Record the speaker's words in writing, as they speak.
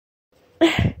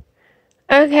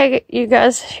Okay, you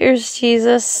guys, here's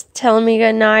Jesus telling me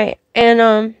good night.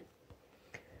 And,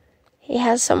 he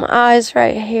has some eyes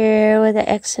right here with an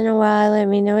X and a Y. Let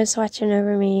me know he's watching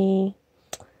over me.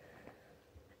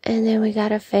 And then we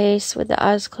got a face with the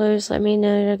eyes closed. Let me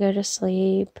know to go to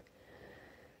sleep.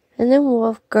 And then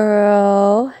Wolf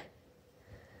Girl.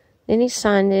 Then he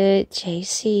signed it,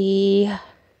 JC.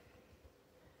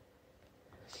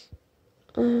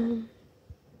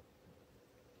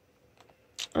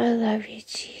 I love you,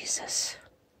 Jesus.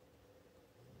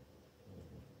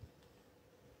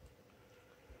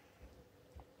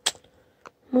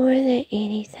 More than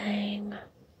anything.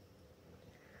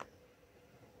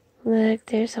 Look,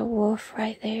 there's a wolf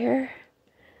right there.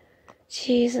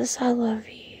 Jesus, I love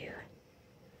you.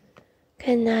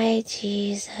 Good night,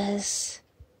 Jesus.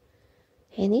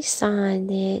 And he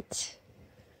signed it.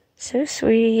 So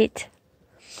sweet.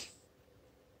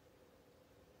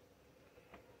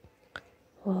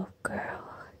 Wolf Girl.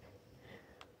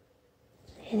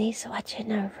 And he's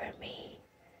watching over me.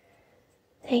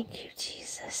 Thank you,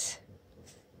 Jesus.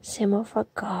 Symbol for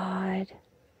God.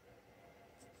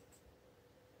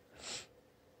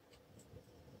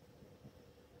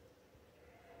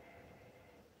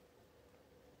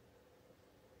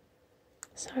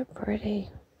 So pretty.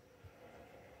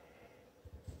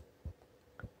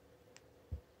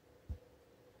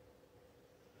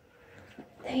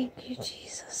 Thank you,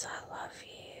 Jesus. I love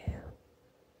you.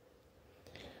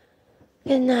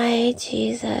 Good night,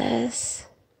 Jesus.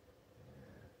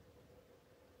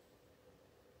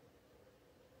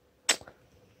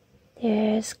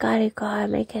 There's Scotty God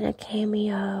making a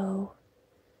cameo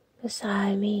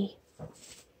beside me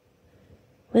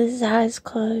with his eyes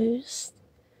closed,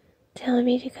 telling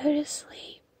me to go to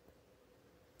sleep.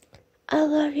 I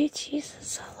love you,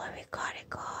 Jesus. I love you, God.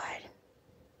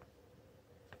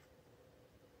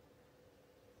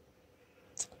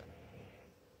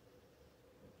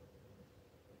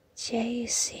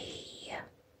 JC.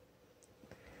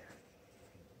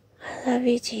 I love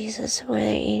you, Jesus, more than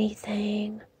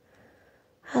anything.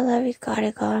 I love you,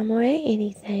 God, more than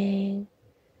anything.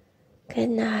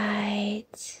 Good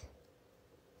night.